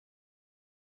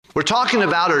We're talking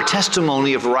about our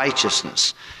testimony of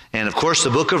righteousness. And of course, the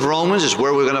book of Romans is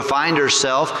where we're going to find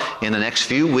ourselves in the next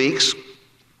few weeks.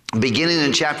 Beginning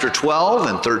in chapter 12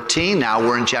 and 13, now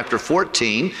we're in chapter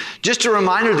 14. Just a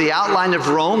reminder, the outline of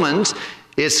Romans,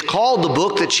 it's called the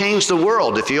book that changed the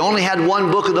world. If you only had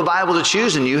one book of the Bible to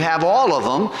choose and you have all of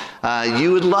them,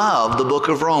 you would love the book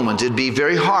of Romans. It'd be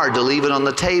very hard to leave it on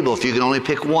the table if you could only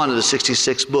pick one of the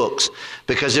 66 books,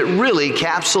 because it really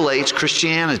encapsulates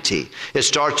Christianity. It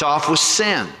starts off with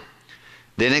sin.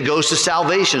 Then it goes to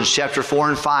salvation, chapter 4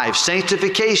 and 5.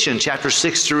 Sanctification, chapter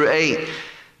 6 through 8.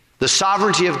 The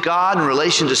sovereignty of God in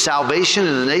relation to salvation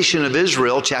in the nation of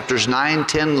Israel, chapters 9,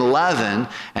 10, and 11.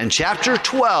 And chapter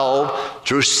 12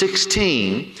 through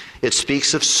 16, it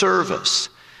speaks of service.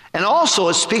 And also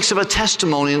it speaks of a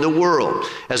testimony in the world.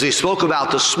 As we spoke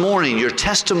about this morning, your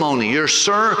testimony, your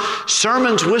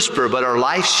sermons whisper, but our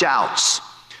life shouts.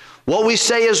 What we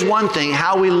say is one thing,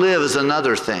 how we live is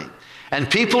another thing. And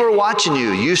people are watching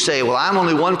you. You say, well, I'm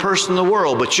only one person in the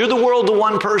world, but you're the world to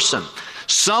one person.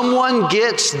 Someone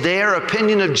gets their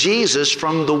opinion of Jesus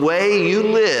from the way you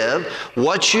live,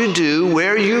 what you do,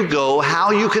 where you go,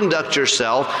 how you conduct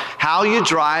yourself, how you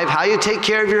drive, how you take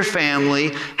care of your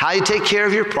family, how you take care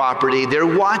of your property. They're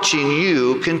watching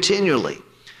you continually.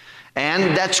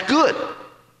 And that's good.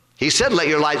 He said, let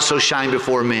your light so shine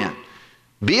before men.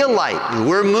 Be a light.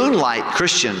 We're moonlight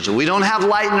Christians. We don't have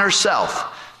light in ourselves.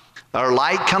 Our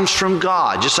light comes from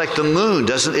God, just like the moon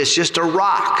doesn't. It's just a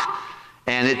rock.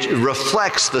 And it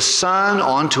reflects the sun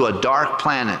onto a dark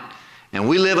planet. And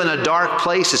we live in a dark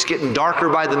place. It's getting darker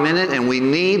by the minute, and we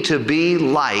need to be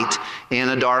light in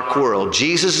a dark world.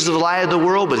 Jesus is the light of the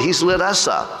world, but He's lit us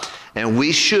up. And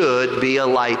we should be a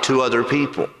light to other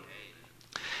people.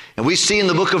 And we see in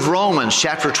the book of Romans,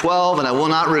 chapter 12, and I will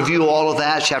not review all of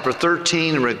that, chapter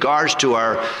 13, in regards to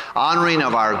our honoring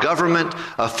of our government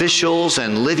officials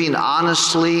and living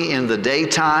honestly in the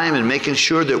daytime and making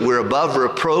sure that we're above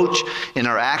reproach in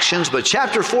our actions. But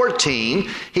chapter 14,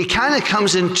 he kind of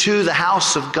comes into the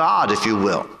house of God, if you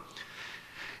will.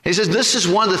 He says, this is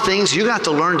one of the things you got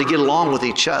to learn to get along with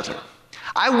each other.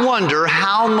 I wonder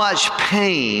how much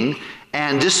pain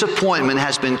and disappointment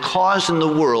has been caused in the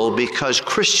world because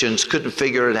Christians couldn't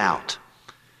figure it out.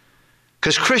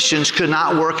 Because Christians could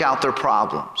not work out their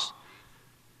problems.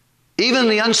 Even in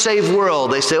the unsaved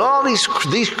world, they say, oh,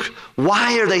 these,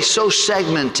 why are they so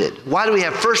segmented? Why do we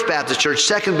have First Baptist Church,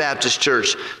 Second Baptist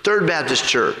Church, Third Baptist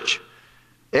Church?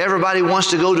 Everybody wants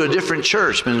to go to a different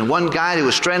church. And one guy who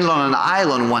was stranded on an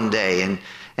island one day,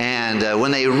 and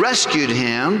when they rescued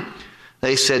him,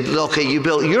 they said, okay, you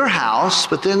built your house,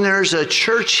 but then there's a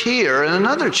church here and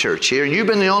another church here, and you've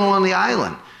been the only one on the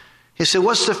island. He said,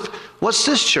 what's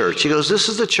this church? He goes, this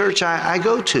is the church I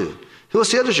go to.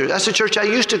 What's the other church? That's the church I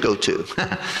used to go to.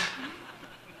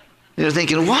 You're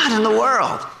thinking, what in the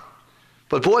world?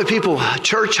 But boy, people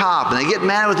church hop, and they get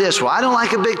mad with this. Well, I don't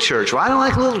like a big church. Well, I don't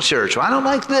like a little church. Well, I don't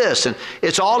like this. And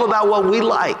it's all about what we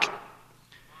like.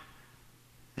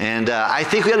 And I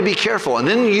think we got to be careful. And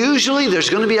then usually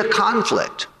there's going to be a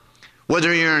conflict.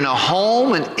 Whether you're in a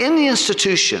home, in any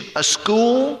institution, a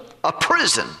school, a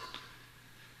prison,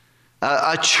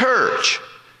 a church,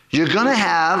 you're going to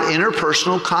have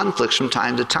interpersonal conflicts from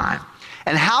time to time.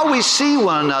 And how we see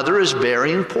one another is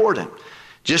very important.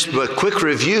 Just a quick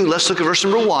review. Let's look at verse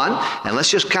number 1, and let's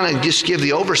just kind of just give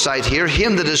the oversight here.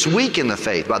 Him that is weak in the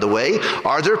faith. By the way,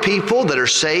 are there people that are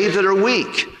saved that are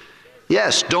weak?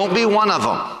 Yes, don't be one of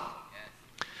them.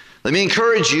 Let me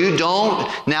encourage you, don't.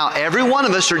 Now, every one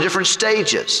of us are different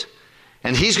stages.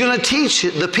 And he's going to teach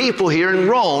the people here in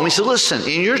Rome. He said, listen,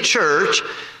 in your church,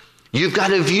 you've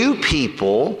got to view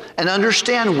people and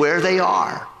understand where they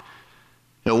are.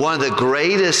 You know, one of the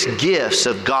greatest gifts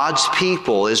of God's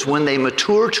people is when they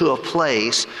mature to a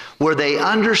place where they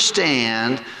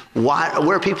understand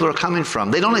where people are coming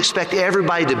from. They don't expect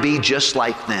everybody to be just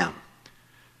like them.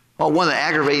 Well, one of the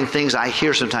aggravating things I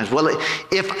hear sometimes, well,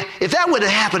 if that would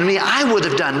have happened to me, I would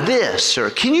have done this.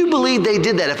 Or, can you believe they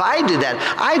did that? If I did that,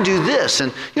 I'd do this.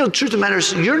 And, you know, the truth of the matter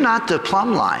is, you're not the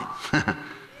plumb line.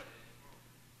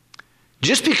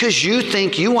 Just because you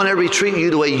think you want everybody to treat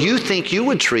you the way you think you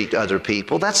would treat other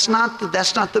people, that's not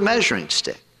the measuring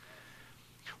stick.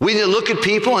 We need to look at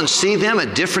people and see them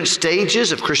at different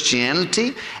stages of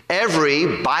Christianity.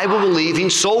 Every Bible-believing,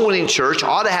 soul-winning church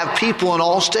ought to have people in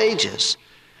all stages.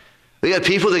 We got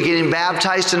people that are getting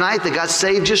baptized tonight that got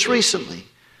saved just recently.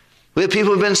 We have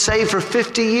people who have been saved for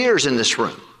 50 years in this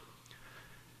room.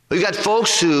 We've got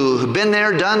folks who have been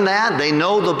there, done that. They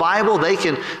know the Bible.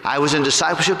 I was in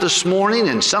discipleship this morning,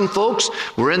 and some folks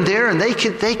were in there, and they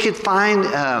could find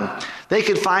Haggai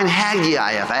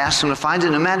if I asked them to find it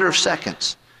in a matter of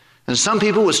seconds. And some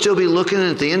people would still be looking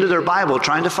at the end of their Bible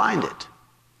trying to find it.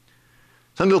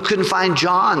 Some people couldn't find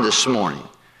John this morning.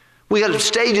 We got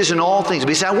stages in all things. But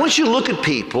he said, I want you to look at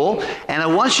people, and I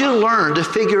want you to learn to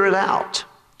figure it out.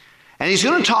 And he's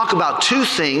going to talk about two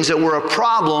things that were a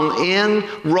problem in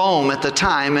Rome at the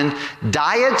time, and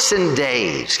diets and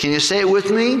days. Can you say it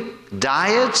with me?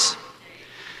 Diets.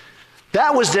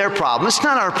 That was their problem. It's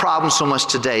not our problem so much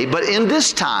today, but in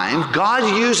this time,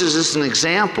 God uses this as an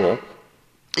example.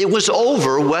 It was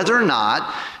over whether or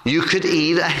not you could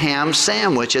eat a ham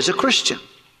sandwich as a Christian.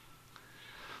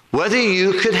 Whether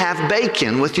you could have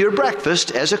bacon with your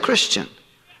breakfast as a Christian.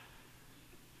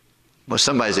 Well,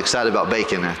 somebody's excited about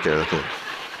bacon out there. Okay.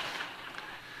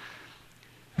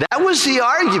 That was the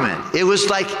argument. It was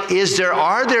like,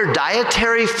 are there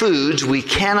dietary foods we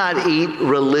cannot eat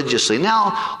religiously?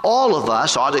 Now, all of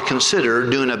us ought to consider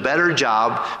doing a better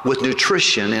job with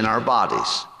nutrition in our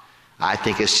bodies. I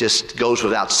think it just goes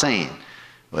without saying.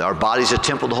 Our body's a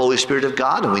temple of the Holy Spirit of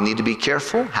God, and we need to be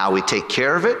careful how we take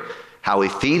care of it, how we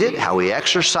feed it, how we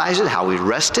exercise it, how we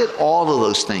rest it. All of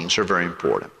those things are very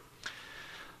important.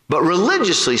 But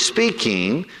religiously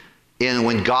speaking,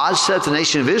 when God set up the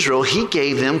nation of Israel, he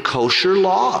gave them kosher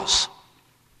laws.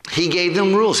 He gave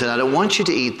them rules. He said, I don't want you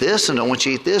to eat this, and I don't want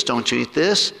you to eat this, don't want you to eat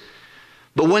this.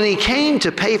 But when he came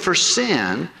to pay for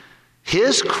sin,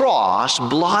 his cross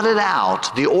blotted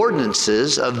out the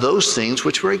ordinances of those things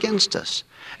which were against us.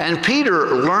 And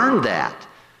Peter learned that.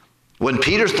 When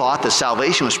Peter thought that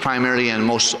salvation was primarily and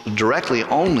most directly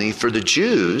only for the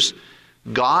Jews,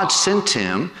 God sent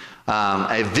him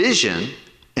a vision,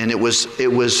 and it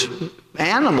was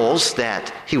animals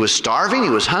that he was starving,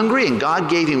 he was hungry, and God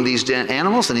gave him these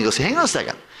animals, and he goes, hang on a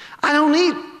second, I don't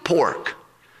eat pork,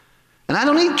 and I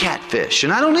don't eat catfish,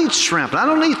 and I don't eat shrimp, and I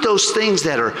don't eat those things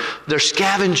they're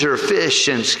scavenger fish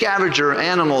and scavenger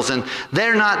animals, and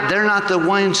they're not the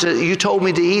ones that you told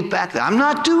me to eat back then. I'm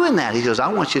not doing that. He goes,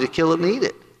 I want you to kill it and eat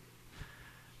it.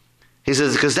 He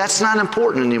says, because that's not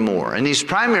important anymore. And he's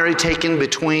primarily taken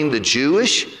between the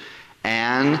Jewish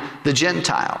and the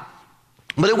Gentile.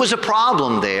 But it was a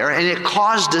problem there, and it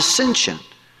caused dissension.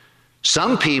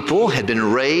 Some people had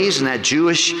been raised in that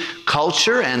Jewish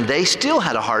culture, and they still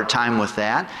had a hard time with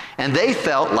that. And they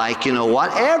felt like, you know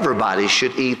what, everybody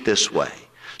should eat this way.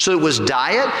 So it was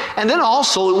diet, and then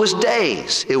also it was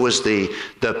days. It was the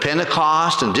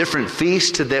Pentecost and different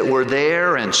feasts that were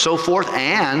there and so forth,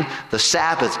 and the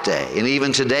Sabbath day. And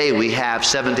even today we have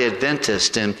Seventh-day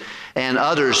Adventists and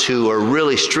others who are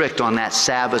really strict on that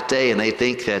Sabbath day, and they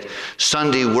think that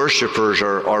Sunday worshipers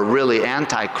are really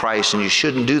antichrist, and you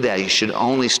shouldn't do that. You should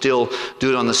only still do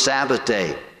it on the Sabbath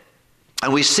day.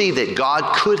 And we see that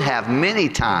God could have many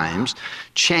times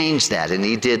changed that, and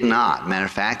he did not. Matter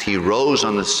of fact, he rose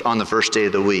on the first day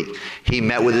of the week. He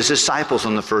met with his disciples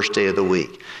on the first day of the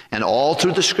week. And all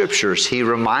through the scriptures, he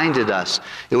reminded us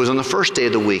it was on the first day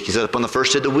of the week. He said, upon the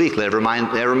first day of the week, let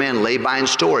every man lay by in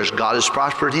store as God has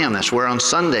prospered him. That's where on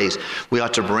Sundays we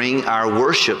ought to bring our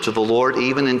worship to the Lord,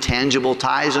 even in tangible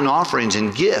tithes and offerings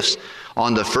and gifts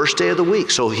on the first day of the week.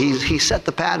 So he set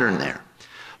the pattern there.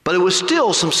 But it was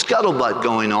still some scuttlebutt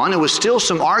going on. It was still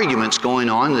some arguments going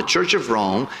on in the Church of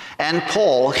Rome, and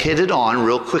Paul hit it on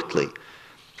real quickly.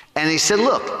 And he said,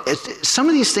 look, some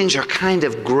of these things are kind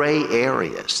of gray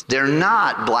areas. They're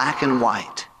not black and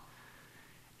white.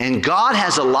 And God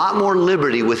has a lot more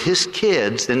liberty with his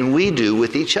kids than we do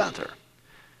with each other.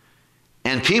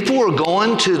 And people were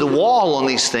going to the wall on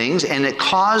these things, and it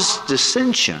caused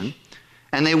dissension,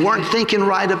 and they weren't thinking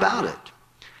right about it.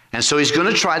 And so he's going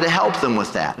to try to help them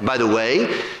with that. By the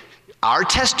way, our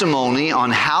testimony on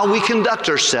how we conduct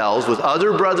ourselves with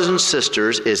other brothers and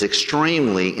sisters is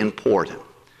extremely important.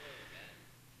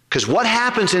 Because what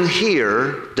happens in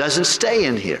here doesn't stay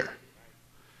in here.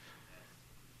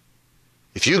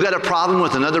 If you've got a problem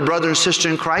with another brother and sister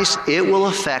in Christ, it will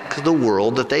affect the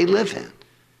world that they live in.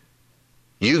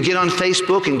 You get on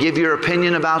Facebook and give your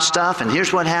opinion about stuff, and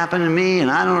here's what happened to me,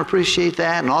 and I don't appreciate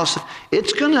that, and all this stuff.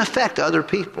 It's going to affect other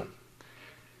people.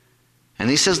 And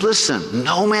he says, listen,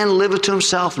 no man liveth to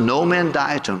himself, no man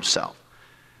dieth to himself.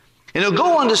 And he'll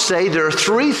go on to say there are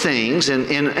three things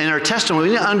in our testimony.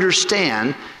 We need to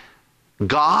understand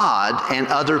God and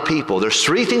other people. There's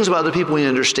three things about other people we need to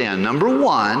understand. Number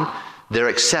one, they're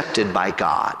accepted by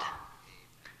God.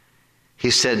 He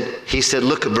said,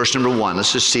 look at verse number 1.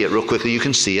 Let's just see it real quickly. You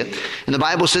can see it. And the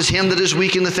Bible says, him that is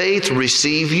weak in the faith,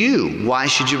 receive you. Why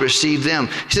should you receive them?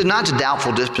 He said, not to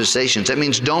doubtful dispensations. That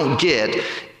means don't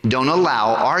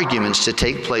allow arguments to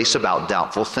take place about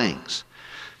doubtful things.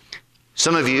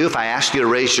 Some of you, if I ask you to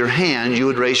raise your hand, you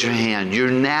would raise your hand.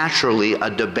 You're naturally a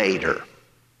debater.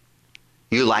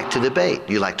 You like to debate.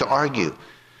 You like to argue.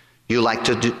 You like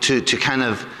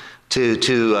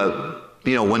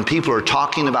when people are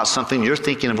talking about something, you're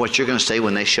thinking of what you're going to say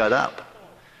when they shut up.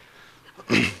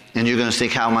 And you're going to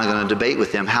think, how am I going to debate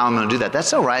with them? How am I going to do that?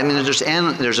 That's all right. I mean,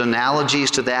 there's analogies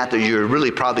to that you're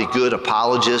really probably good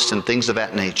apologists and things of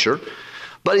that nature.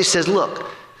 But he says, look,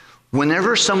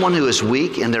 whenever someone who is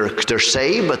weak and they're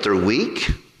saved but they're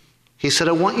weak, he said,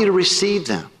 I want you to receive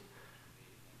them.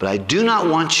 But I do not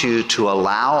want you to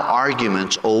allow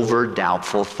arguments over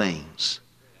doubtful things.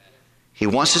 He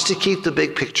wants us to keep the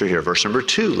big picture here. Verse number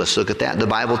 2, let's look at that. The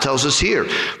Bible tells us here,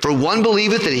 for one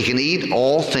believeth that he can eat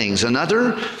all things.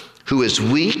 Another who is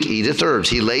weak eateth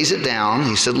herbs. He lays it down.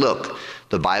 He said, look,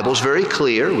 the Bible's very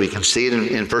clear. We can see it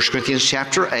in 1 Corinthians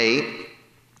chapter 8.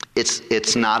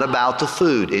 It's not about the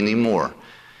food anymore.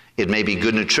 It may be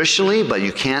good nutritionally, but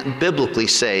you can't biblically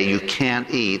say you can't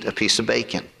eat a piece of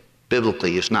bacon.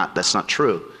 Biblically, that's not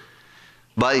true.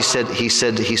 But he said,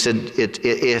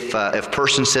 if a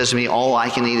person says to me, all I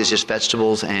can eat is just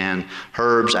vegetables and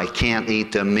herbs, I can't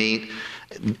eat the meat,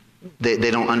 they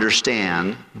don't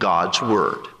understand God's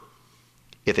word.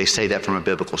 If they say that from a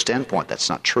biblical standpoint, that's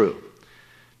not true.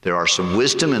 There are some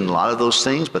wisdom in a lot of those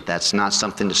things, but that's not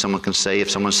something that someone can say. If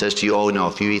someone says to you, oh no,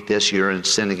 if you eat this, you're in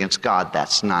sin against God,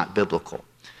 that's not biblical.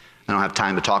 I don't have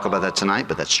time to talk about that tonight,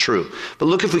 but that's true. But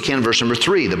look if we can, verse number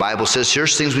 3. The Bible says,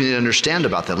 here's things we need to understand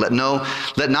about that. Let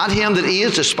not him that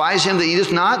eateth despise him that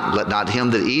eateth not. Let not him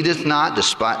that eateth not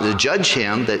judge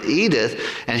him that eateth.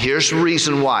 And here's the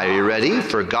reason why. Are you ready?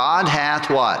 For God hath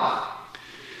what?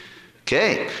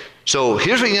 Okay. So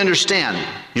here's what you understand.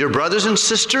 Your brothers and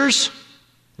sisters,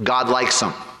 God likes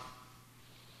them.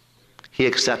 He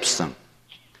accepts them.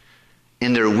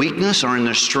 In their weakness or in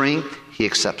their strength, He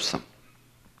accepts them.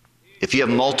 If you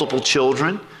have multiple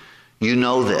children, you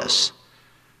know this.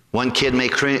 One kid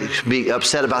may be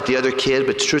upset about the other kid,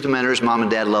 but the truth of the matter is mom and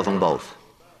dad love them both.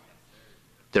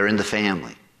 They're in the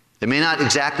family. They may not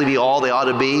exactly be all they ought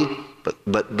to be,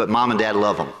 but mom and dad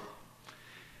love them.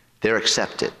 They're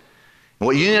accepted. And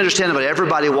what you need to understand about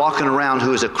everybody walking around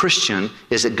who is a Christian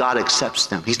is that God accepts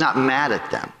them. He's not mad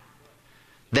at them.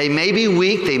 They may be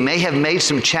weak. They may have made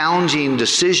some challenging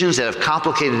decisions that have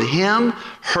complicated him,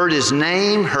 hurt his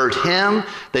name, hurt him.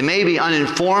 They may be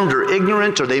uninformed or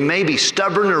ignorant, or they may be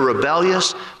stubborn or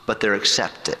rebellious, but they're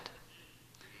accepted.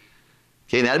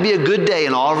 Okay, that'd be a good day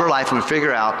in all of our life when we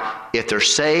figure out if they're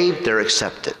saved, they're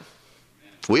accepted.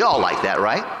 We all like that,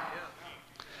 right?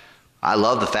 I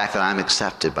love the fact that I'm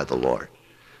accepted by the Lord.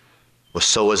 Well,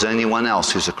 so is anyone else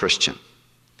who's a Christian.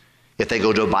 If they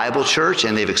go to a Bible church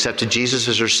and they've accepted Jesus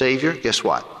as their Savior, guess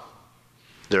what?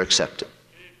 They're accepted.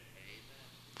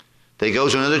 They go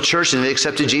to another church and they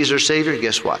accepted Jesus as their Savior,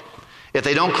 guess what? If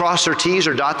they don't cross their T's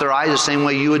or dot their I's the same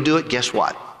way you would do it, guess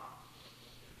what?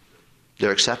 They're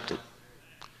accepted.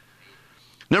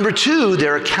 Number 2,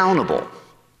 they're accountable.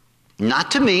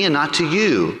 Not to me and not to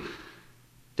you.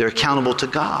 They're accountable to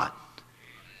God.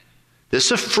 This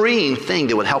is a freeing thing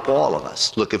that would help all of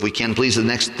us. Look, if we can, please,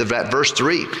 verse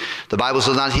 3. The Bible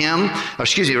says not him,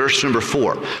 verse number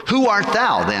 4. Who art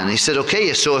thou then? He said,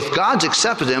 okay, so if God's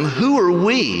accepted him, who are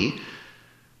we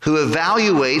who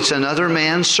evaluates another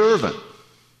man's servant?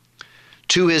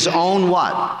 To his own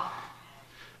what?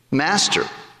 Master.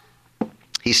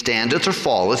 He standeth or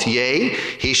falleth, yea,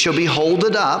 he shall be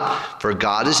holded up, for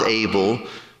God is able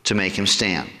to make him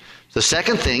stand. The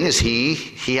second thing is he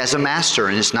has a master,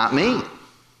 and it's not me.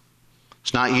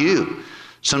 It's not you.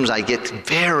 Sometimes I get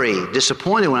very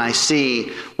disappointed when I see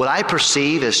what I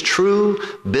perceive as true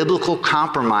biblical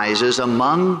compromises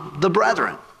among the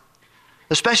brethren,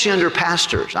 especially under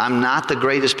pastors. I'm not the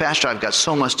greatest pastor. I've got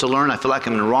so much to learn. I feel like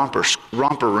I'm in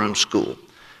romper room school,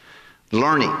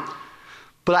 learning.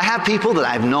 But I have people that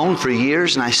I've known for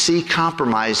years, and I see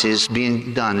compromises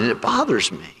being done, and it bothers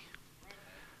me.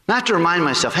 And I have to remind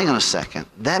myself, hang on a second,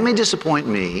 that may disappoint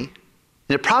me, and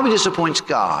it probably disappoints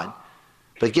God,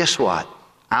 but guess what?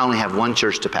 I only have one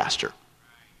church to pastor.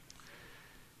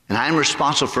 And I'm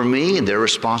responsible for me, and they're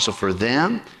responsible for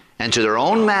them, and to their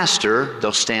own master,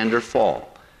 they'll stand or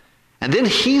fall. And then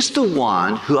he's the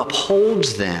one who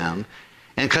upholds them,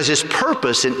 and because his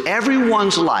purpose in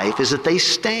everyone's life is that they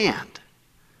stand.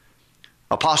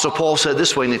 Apostle Paul said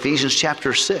this way in Ephesians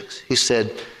chapter 6. He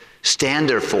said, stand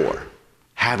therefore,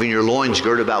 having your loins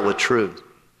girded about with truth.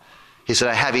 He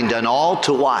said, having done all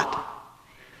to what?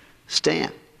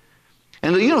 Stand.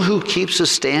 And you know who keeps us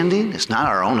standing? It's not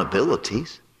our own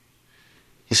abilities.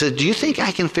 He said, do you think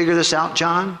I can figure this out,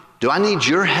 John? Do I need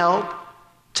your help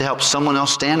to help someone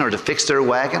else stand or to fix their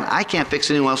wagon? I can't fix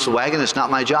anyone else's wagon. It's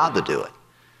not my job to do it.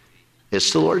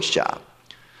 It's the Lord's job.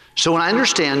 So when I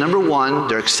understand, number 1,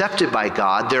 they're accepted by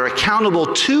God, they're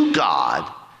accountable to God,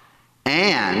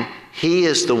 and he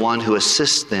is the one who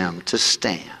assists them to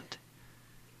stand.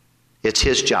 It's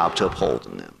his job to uphold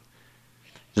them.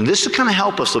 And this will kind of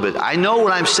help us a little bit. I know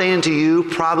what I'm saying to you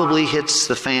probably hits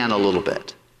the fan a little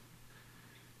bit.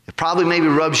 It probably maybe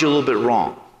rubs you a little bit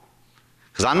wrong.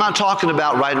 Because I'm not talking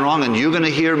about right and wrong, and you're going to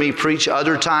hear me preach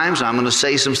other times, and I'm going to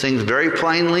say some things very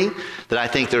plainly, that I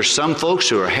think there's some folks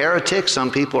who are heretics,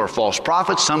 some people are false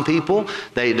prophets, some people,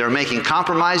 they're making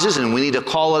compromises, and we need to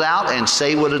call it out and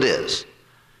say what it is.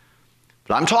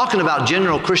 But I'm talking about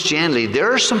general Christianity.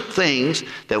 There are some things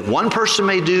that one person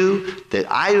may do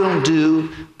that I don't do,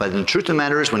 but the truth of the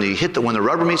matter is when the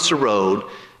rubber meets the road,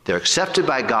 they're accepted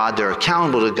by God, they're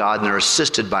accountable to God, and they're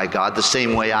assisted by God the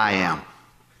same way I am.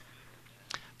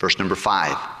 Verse number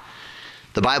 5.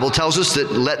 The Bible tells us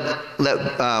that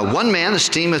let one man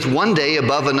esteemeth one day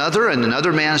above another, and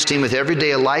another man esteemeth every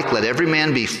day alike. Let every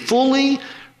man be fully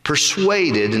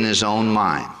persuaded in his own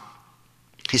mind.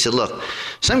 He said, look,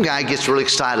 some guy gets really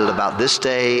excited about this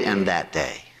day and that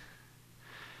day.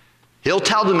 He'll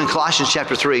tell them in Colossians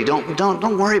chapter 3,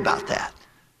 don't worry about that.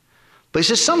 But he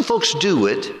says some folks do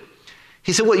it.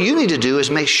 He said, what you need to do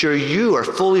is make sure you are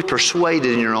fully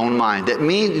persuaded in your own mind. That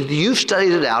means you've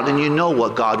studied it out and you know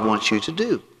what God wants you to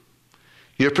do.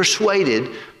 You're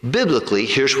persuaded biblically,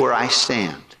 here's where I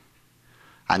stand.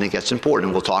 I think that's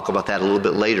important. We'll talk about that a little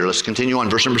bit later. Let's continue on.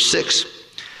 Verse number 6.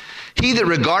 He that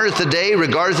regardeth the day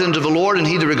regardeth unto the Lord, and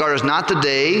he that regardeth not the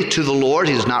day to the Lord,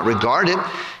 he does not regard it.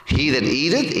 He that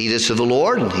eateth, eateth to the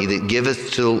Lord, and he that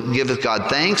giveth God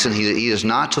thanks, and he that eateth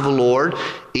not to the Lord,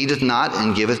 eateth not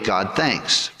and giveth God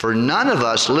thanks. For none of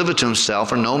us liveth to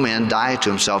himself, or no man dieth to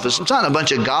himself. It's not a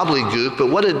bunch of gobbledygook, but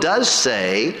what it does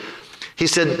say, he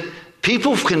said,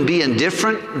 people can be in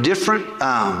different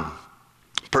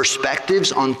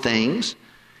perspectives on things,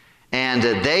 and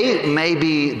there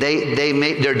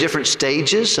are different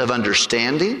stages of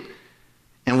understanding,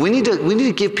 and we need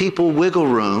to give people wiggle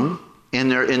room in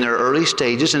their early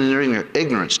stages and in their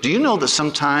ignorance. Do you know that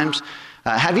sometimes,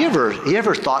 have you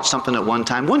ever thought something at one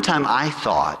time? One time I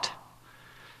thought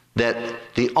that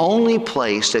the only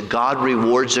place that God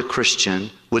rewards a Christian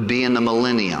would be in the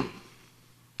millennium.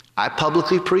 I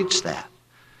publicly preached that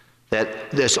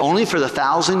that's only for the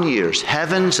 1,000 years.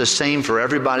 Heaven's the same for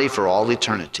everybody for all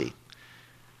eternity.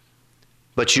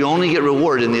 But you only get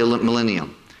rewarded in the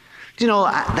millennium. You know,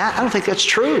 I don't think that's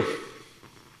true.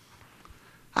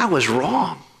 I was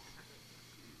wrong.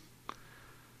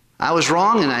 I was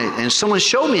wrong, and someone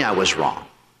showed me I was wrong.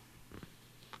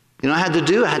 You know what I had to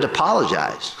do? I had to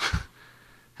apologize. I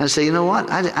had to say, you know what?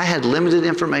 I had limited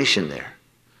information there.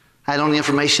 I had only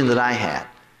information that I had.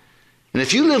 And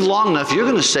if you live long enough, you're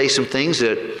going to say some things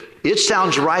that it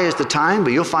sounds right at the time,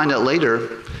 but you'll find out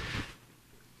later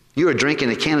you were drinking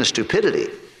a can of stupidity.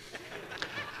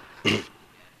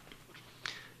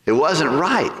 It wasn't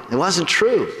right. It wasn't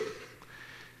true.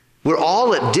 We're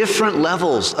all at different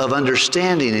levels of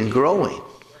understanding and growing. And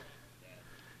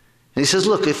he says,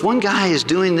 look, if one guy is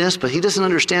doing this, but he doesn't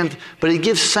understand, but he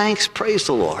gives thanks, praise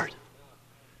the Lord.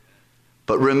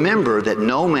 But remember that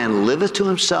no man liveth to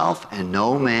himself, and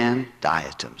no man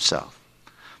dieth to himself.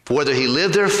 For whether he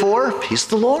live therefore, he's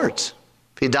the Lord's.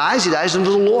 If he dies unto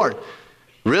the Lord.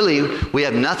 Really, we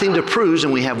have nothing to prove,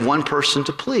 and we have one person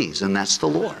to please, and that's the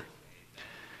Lord.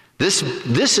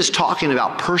 This is talking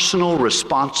about personal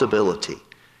responsibility.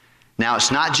 Now,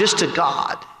 it's not just to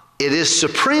God. It is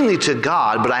supremely to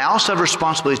God, but I also have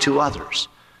responsibility to others.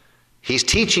 He's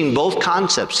teaching both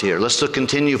concepts here. Let's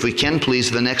continue, if we can, please,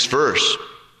 to the next verse.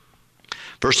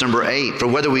 Verse number 8, for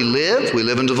whether we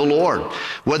live unto the Lord.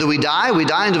 Whether we die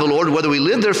unto the Lord. Whether we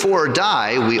live, therefore, or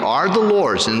die, we are the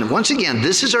Lord's. And once again,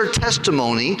 this is our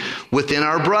testimony within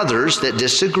our brothers that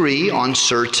disagree on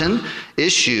certain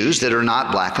issues that are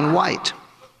not black and white,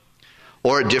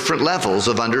 or at different levels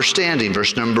of understanding.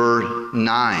 Verse number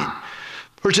 9.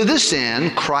 For to this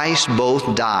end Christ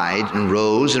both died and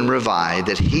rose and revived,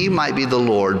 that he might be the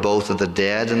Lord both of the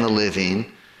dead and the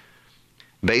living.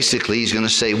 Basically, he's going to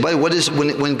say,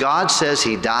 when God says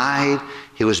he died,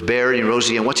 he was buried, and rose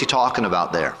again, what's he talking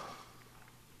about there?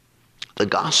 The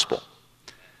gospel.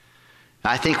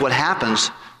 I think what happens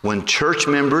when church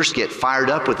members get fired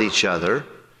up with each other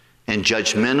and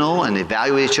judgmental and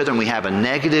evaluate each other, and we have a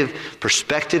negative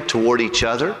perspective toward each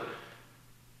other,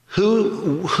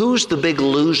 who's the big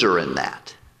loser in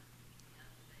that?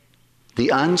 The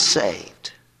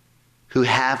unsaved who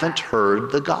haven't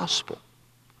heard the gospel.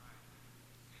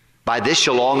 By this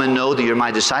shall all men know that you're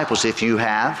my disciples, if you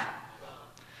have.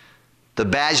 The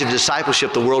badge of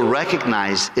discipleship the world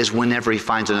recognizes is whenever he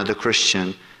finds another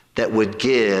Christian that would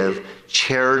give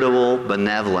charitable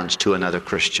benevolence to another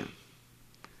Christian.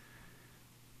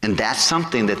 And that's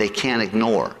something that they can't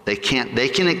ignore. They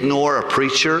can ignore a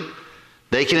preacher.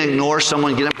 They can ignore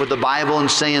someone getting up with the Bible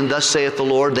and saying, "Thus saith the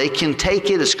Lord." They can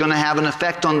take it. It's going to have an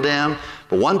effect on them.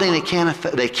 But one thing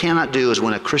they cannot do is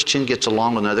when a Christian gets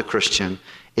along with another Christian,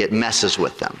 it messes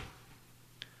with them.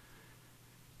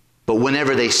 But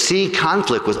whenever they see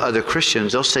conflict with other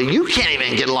Christians, they'll say, "You can't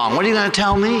even get along. What are you going to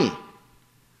tell me?"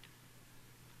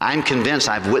 I'm convinced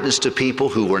I've witnessed to people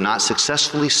who were not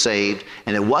successfully saved,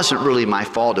 and it wasn't really my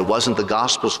fault. It wasn't the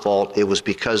gospel's fault. It was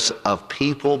because of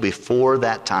people before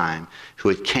that time who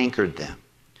had cankered them.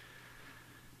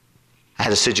 I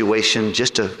had a situation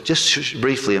just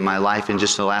briefly in my life in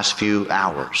just the last few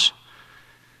hours.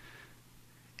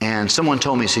 And someone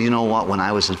told me, "You know what, when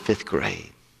I was in 5th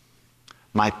grade,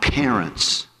 my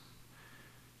parents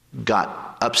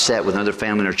got upset with another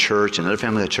family in our church, another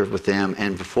family in the church with them,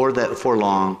 and before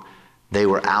long, they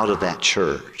were out of that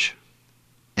church.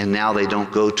 And now they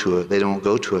don't go to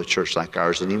a church like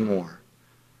ours anymore.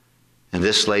 And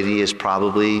this lady is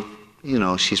probably,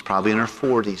 she's probably in her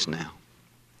 40s now.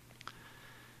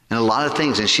 And a lot of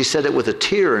things, and she said it with a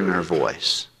tear in her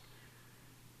voice.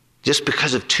 Just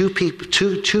because of two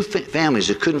families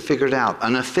that couldn't figure it out,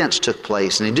 an offense took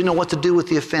place, and they didn't know what to do with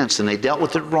the offense, and they dealt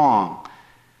with it wrong.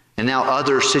 And now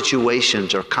other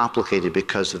situations are complicated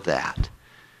because of that.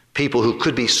 People who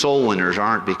could be soul winners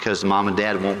aren't because mom and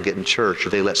dad won't get in church or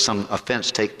they let some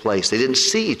offense take place. They didn't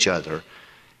see each other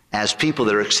as people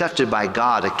that are accepted by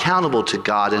God, accountable to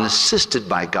God, and assisted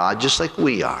by God, just like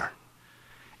we are.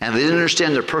 And they didn't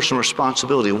understand their personal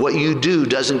responsibility. What you do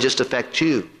doesn't just affect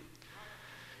you.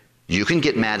 You can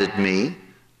get mad at me.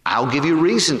 I'll give you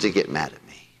reason to get mad at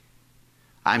me.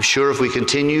 I'm sure if we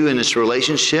continue in this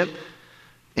relationship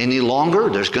any longer,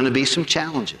 there's going to be some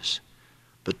challenges.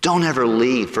 But don't ever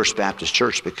leave First Baptist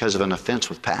Church because of an offense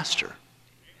with pastor.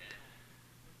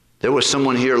 There was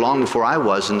someone here long before I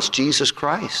was, and it's Jesus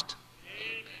Christ.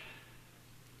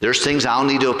 There's things I'll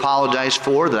need to apologize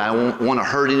for that I won't want to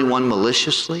hurt anyone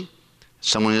maliciously.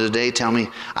 Someone the other day tell me,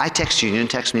 "I text you, you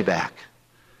didn't text me back."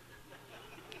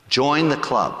 Join the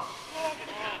club.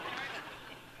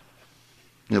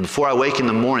 Before I wake in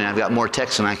the morning, I've got more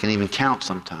texts than I can even count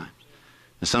sometimes.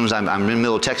 And sometimes I'm in the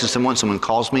middle of texting someone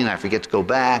calls me and I forget to go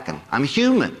back, and I'm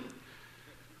human.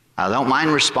 I don't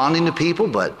mind responding to people,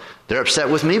 but they're upset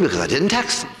with me because I didn't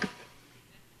text them.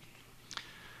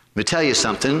 Let me tell you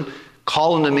something.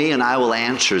 Call unto me and I will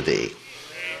answer thee.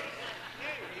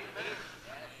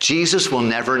 Jesus will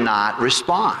never not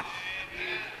respond.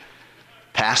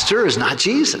 Pastor is not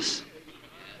Jesus.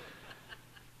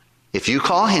 If you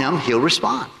call him, he'll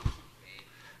respond.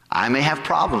 I may have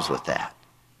problems with that,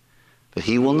 but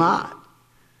he will not.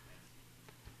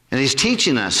 And he's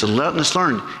teaching us and letting us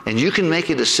learn. And you can make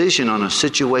a decision on a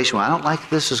situation. Well, I don't like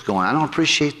this is going. I don't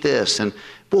appreciate this. And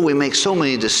boy, we make so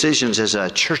many decisions as a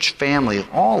church family,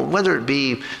 all whether it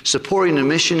be supporting a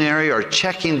missionary or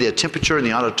checking the temperature in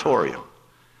the auditorium,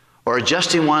 or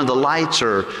adjusting one of the lights,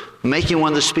 or making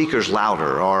one of the speakers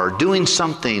louder, or doing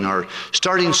something, or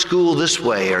starting school this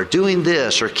way, or doing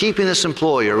this, or keeping this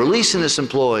employee, or releasing this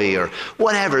employee, or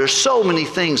whatever. There's so many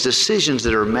things, decisions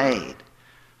that are made.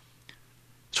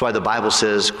 That's why the Bible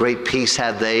says, "Great peace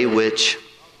have they which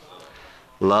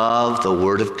love the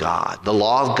word of God." The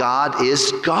law of God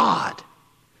is God.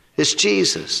 It's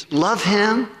Jesus. Love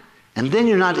him, and then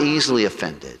you're not easily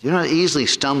offended. You're not easily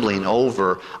stumbling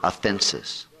over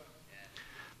offenses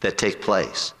that take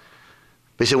place.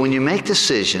 But he said, when you make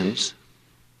decisions,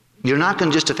 you're not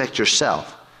going to just affect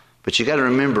yourself, but you got to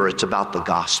remember it's about the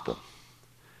gospel.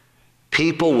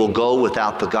 People will go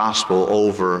without the gospel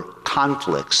over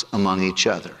conflicts among each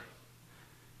other.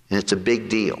 And it's a big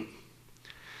deal.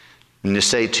 And to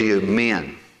say to you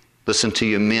men, listen to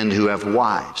you men who have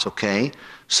wives, okay?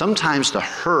 Sometimes the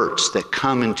hurts that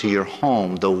come into your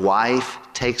home, the wife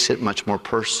takes it much more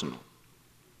personal.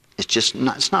 It's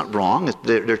not wrong.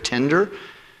 They're tender.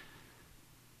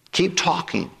 Keep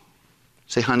talking.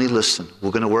 Say, "Honey, listen,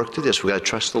 we're going to work through this. We've got to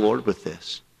trust the Lord with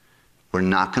this. We're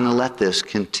not going to let this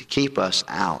keep us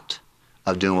out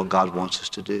of doing what God wants us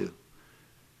to do."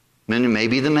 Men,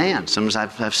 maybe the man.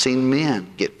 Sometimes I've seen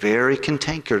men get very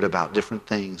cantankered about different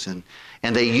things.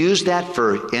 And they use that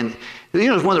and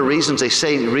one of the reasons they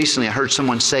say, recently I heard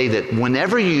someone say that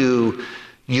whenever you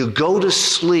go to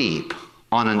sleep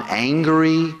on an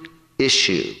angry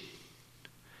issue,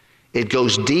 it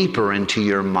goes deeper into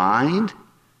your mind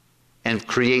and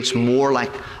creates more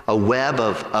like a web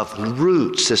of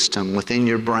root system within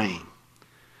your brain.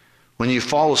 When you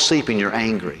fall asleep and you're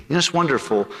angry, it's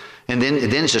wonderful. And then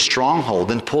it's a stronghold.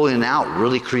 Then pulling it out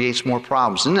really creates more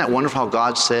problems. Isn't that wonderful how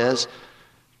God says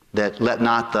that let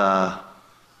not the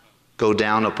go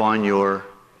down upon your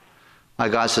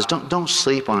God says, don't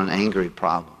sleep on an angry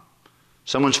problem.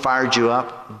 Someone's fired you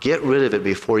up, get rid of it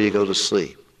before you go to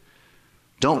sleep.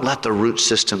 Don't let the root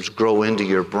systems grow into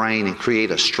your brain and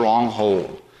create a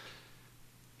stronghold.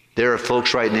 There are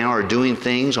folks right now who are doing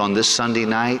things on this Sunday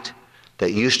night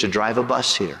that used to drive a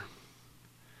bus here.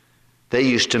 They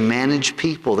used to manage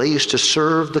people. They used to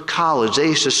serve the college. They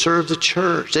used to serve the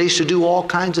church. They used to do all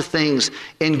kinds of things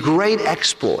in great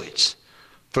exploits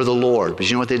for the Lord. But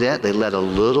you know what they did? They let a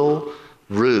little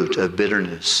root of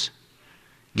bitterness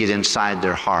get inside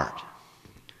their heart.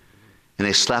 And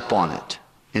they slept on it,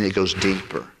 and it goes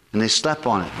deeper. And they slept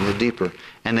on it, and it goes deeper.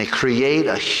 And they create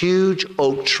a huge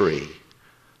oak tree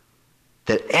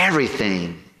that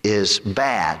everything is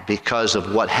bad because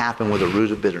of what happened with a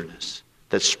root of bitterness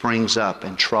that springs up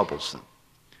and troubles them.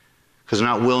 Because they're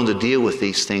not willing to deal with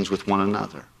these things with one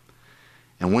another.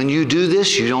 And when you do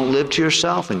this, you don't live to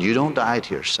yourself and you don't die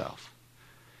to yourself.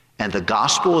 And the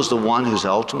gospel is the one who's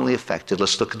ultimately affected.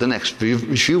 Let's look at the next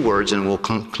few words and we'll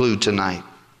conclude tonight.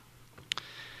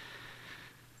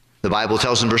 The Bible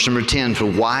tells in verse number 10, "For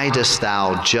why dost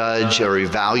thou judge or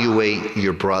evaluate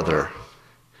your brother?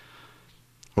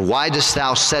 Or why dost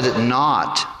thou set it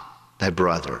not thy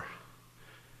brother?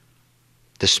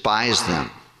 Despise them.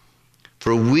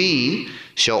 For we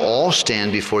shall all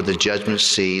stand before the judgment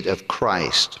seat of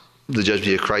Christ." The judgment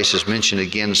seat of Christ is mentioned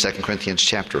again in 2 Corinthians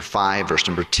chapter 5, verse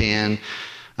number 10.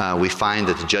 We find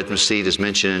that the judgment seat is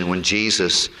mentioned when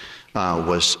Jesus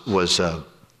was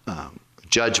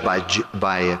judged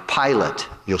by Pilate.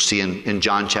 You'll see in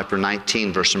John chapter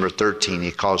 19, verse number 13,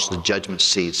 he calls the judgment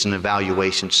seat. It's an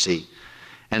evaluation seat.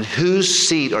 And whose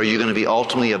seat are you going to be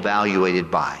ultimately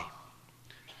evaluated by?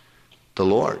 The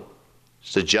Lord.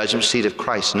 It's the judgment seat of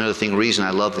Christ. Another reason I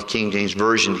love the King James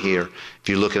Version here, if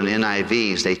you look at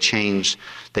NIVs, they changed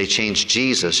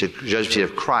Jesus, the judgment seat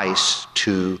of Christ,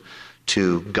 to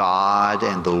God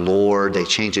and the Lord. They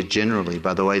change it generally.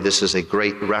 By the way, this is a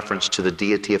great reference to the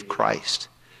deity of Christ.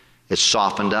 It's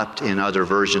softened up in other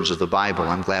versions of the Bible.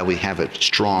 I'm glad we have it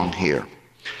strong here.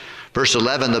 Verse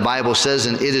 11, the Bible says,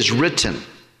 "And it is written,"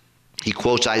 he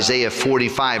quotes Isaiah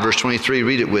 45, verse 23.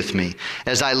 Read it with me.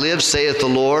 "As I live, saith the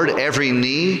Lord, every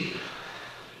knee."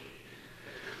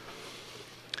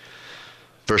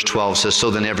 Verse 12 says,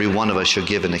 "So then every one of us shall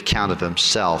give an account of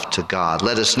himself to God.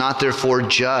 Let us not therefore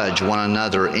judge one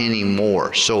another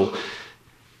anymore." So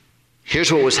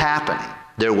here's what was happening.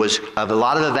 There was a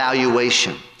lot of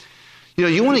evaluation.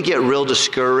 You want to get real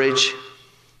discouraged?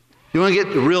 You want to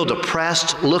get real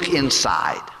depressed? Look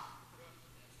inside.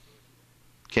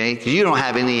 Okay? You don't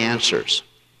have any answers.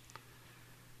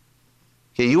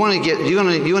 Okay? You want to get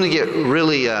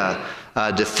really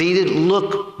defeated?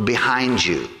 Look behind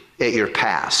you at your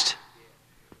past.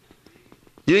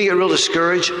 You want to get real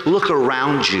discouraged? Look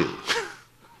around you.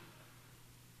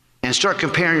 And start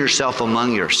comparing yourself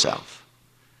among yourself.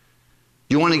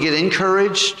 You want to get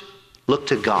encouraged? Look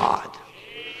to God.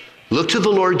 Look to the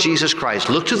Lord Jesus Christ.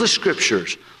 Look to the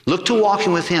Scriptures. Look to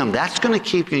walking with Him. That's going to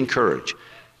keep you encouraged.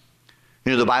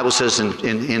 The Bible says in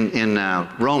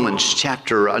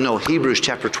Hebrews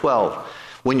chapter 12,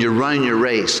 when you're running your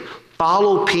race,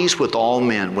 follow peace with all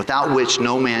men, without which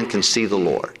no man can see the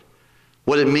Lord.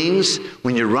 What it means,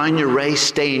 when you run your race,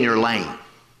 stay in your lane.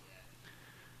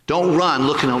 Don't run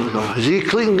looking over, is he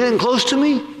getting close to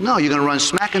me? No, you're going to run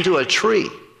smack into a tree.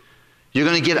 You're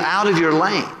going to get out of your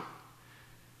lane.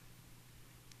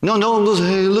 No,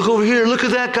 hey, look over here. Look at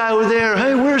that guy over there.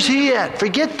 Hey, where's he at?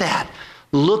 Forget that.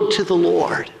 Look to the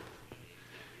Lord.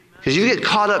 Because you get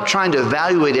caught up trying to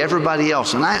evaluate everybody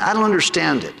else. And I don't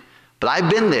understand it. But I've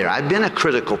been there. I've been a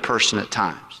critical person at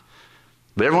times.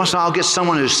 But every once in a while I'll get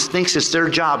someone who thinks it's their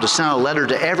job to send a letter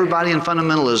to everybody in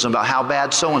fundamentalism about how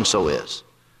bad so-and-so is.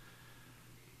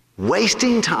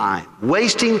 Wasting time,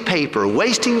 wasting paper,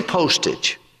 wasting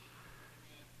postage,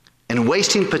 and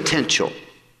wasting potential.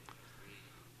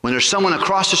 When there's someone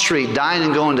across the street dying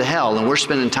and going to hell, and we're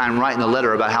spending time writing a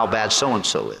letter about how bad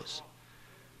so-and-so is.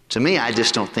 To me, I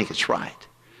just don't think it's right.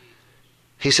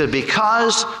 He said,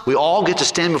 because we all get to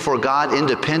stand before God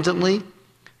independently,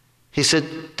 he said,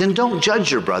 then don't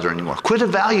judge your brother anymore. Quit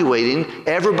evaluating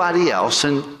everybody else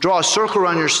and draw a circle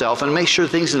around yourself and make sure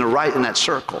things are right in that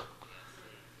circle.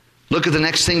 Look at the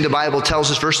next thing the Bible tells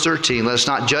us, verse 13. Let us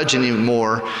not judge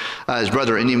anymore his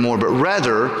brother anymore, but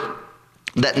rather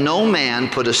that no man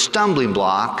put a stumbling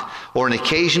block or an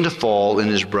occasion to fall in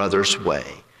his brother's way.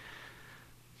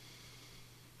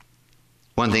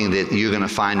 One thing that you're going to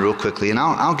find real quickly, and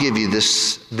I'll give you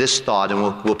this thought, and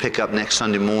we'll pick up next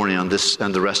Sunday morning on this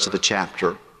and the rest of the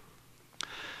chapter.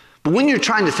 But when you're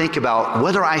trying to think about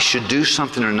whether I should do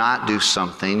something or not do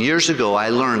something, years ago I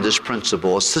learned this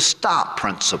principle. It's the stop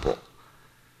principle.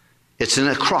 It's an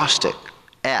acrostic,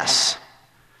 S.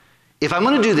 If I'm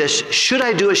going to do this, should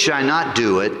I do it, should I not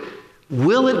do it?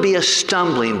 Will it be a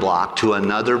stumbling block to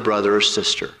another brother or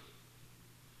sister?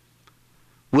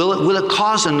 Will it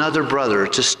cause another brother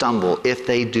to stumble if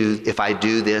I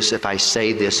do this, if I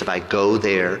say this, if I go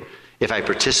there, if I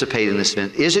participate in this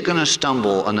event? Is it going to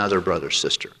stumble another brother or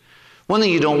sister? One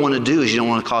thing you don't want to do is you don't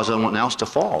want to cause someone else to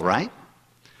fall, right?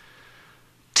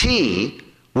 T,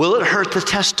 will it hurt the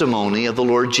testimony of the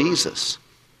Lord Jesus?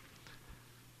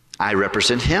 I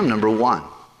represent him, number one.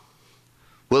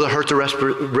 Will it hurt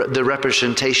the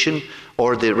representation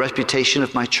or the reputation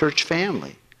of my church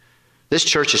family? This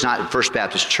church is not First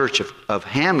Baptist Church of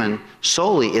Hammond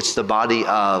solely. It's the body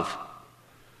of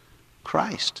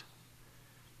Christ.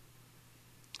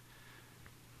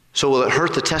 So will it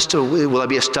hurt the testimony? Will I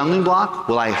be a stumbling block?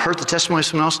 Will I hurt the testimony of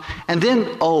someone else? And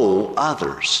then,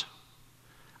 others.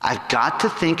 I've got to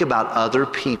think about other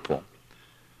people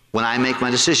when I make my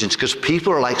decisions, because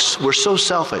people are like, we're so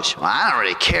selfish. Well, I don't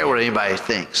really care what anybody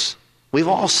thinks. We've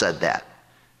all said that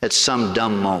at some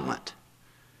dumb moment.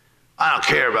 I don't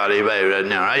care about anybody right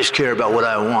now. I just care about what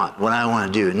I want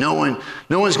to do. No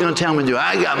one's going to tell me to do.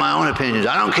 I got my own opinions.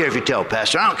 I don't care if you tell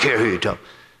Pastor. I don't care who you tell.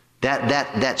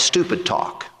 That stupid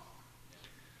talk.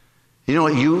 You know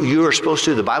what you are supposed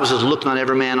to do? The Bible says, look not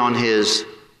every man on his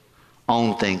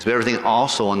own things, but everything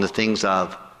also on the things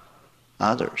of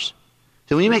others.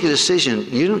 So when you make a decision,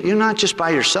 you're not just by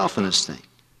yourself in this thing.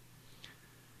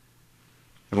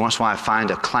 Every once in a while I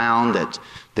find a clown that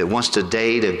wants to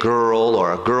date a girl,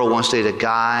 or a girl wants to date a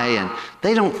guy, and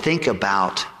they don't think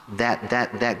about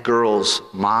that girl's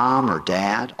mom or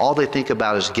dad. All they think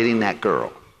about is getting that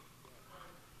girl.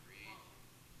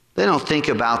 They don't think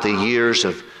about the years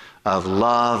of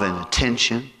love and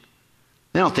attention.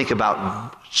 They don't think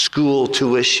about school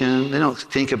tuition. They don't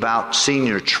think about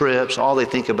senior trips. All they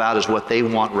think about is what they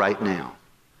want right now.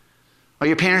 Are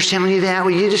your parents telling you that?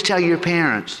 Well, you just tell your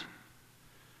parents.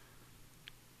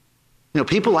 You know,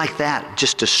 people like that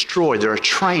just destroy. They're a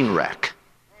train wreck.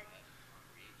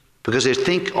 Because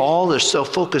they're so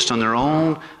focused on their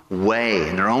own way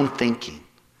and their own thinking,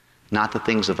 not the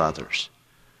things of others.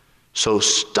 So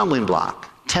stumbling block,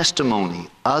 testimony,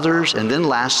 others, and then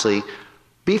lastly,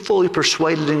 be fully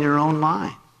persuaded in your own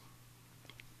mind.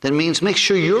 That means make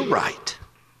sure you're right.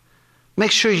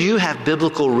 Make sure you have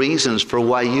biblical reasons for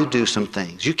why you do some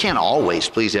things. You can't always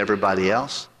please everybody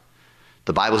else.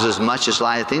 The Bible says, as much as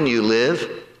lieth in you,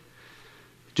 live.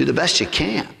 Do the best you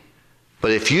can. But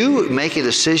if you make a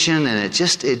decision and it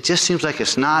just seems like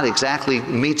it's not exactly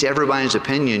meets everybody's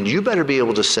opinion, you better be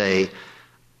able to say,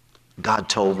 God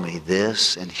told me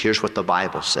this, and here's what the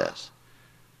Bible says.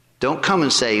 Don't come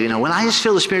and say, when I just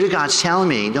feel the Spirit of God's telling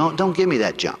me, don't give me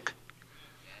that junk.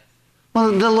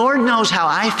 Well, the Lord knows how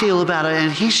I feel about it,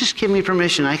 and He's just given me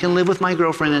permission. I can live with my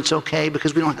girlfriend, and it's okay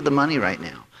because we don't have the money right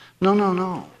now.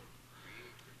 No.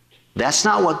 That's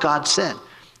not what God said.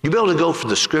 You'll be able to go for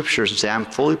the Scriptures and say, I'm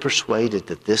fully persuaded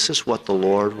that this is what the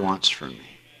Lord wants for me.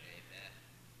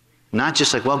 Not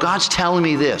just like, well, God's telling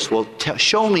me this. Well,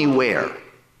 show me where.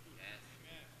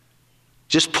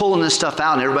 Just pulling this stuff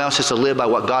out and everybody else has to live by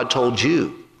what God told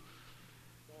you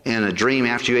in a dream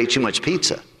after you ate too much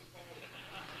pizza.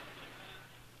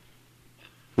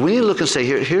 We need to look and say,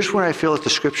 here's where I feel like the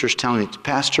Scripture is telling me,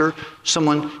 Pastor,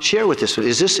 someone share with this.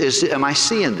 Am I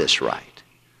seeing this right?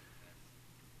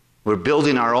 We're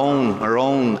building our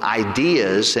own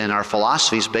ideas and our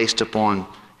philosophies based upon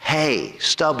hay,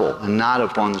 stubble, and not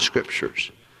upon the Scriptures.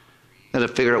 We've got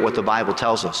to figure out what the Bible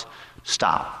tells us.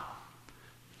 Stop.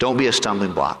 Don't be a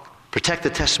stumbling block. Protect the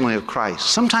testimony of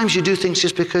Christ. Sometimes you do things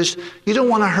just because you don't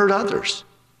want to hurt others.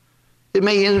 It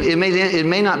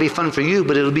may not be fun for you,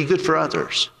 but it'll be good for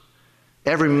others.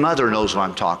 Every mother knows what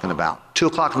I'm talking about. 2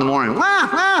 o'clock in the morning, wah,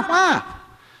 wah, wah.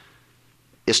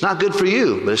 It's not good for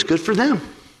you, but it's good for them.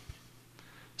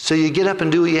 So you get up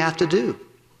and do what you have to do.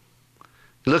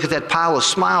 You look at that pile of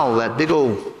Smile, that big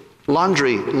old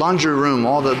laundry room,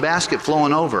 all the basket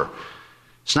flowing over.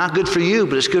 It's not good for you,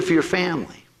 but it's good for your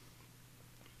family.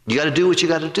 You got to do what you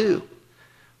got to do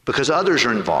because others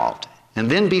are involved. And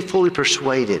then be fully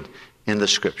persuaded in the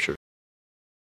Scriptures.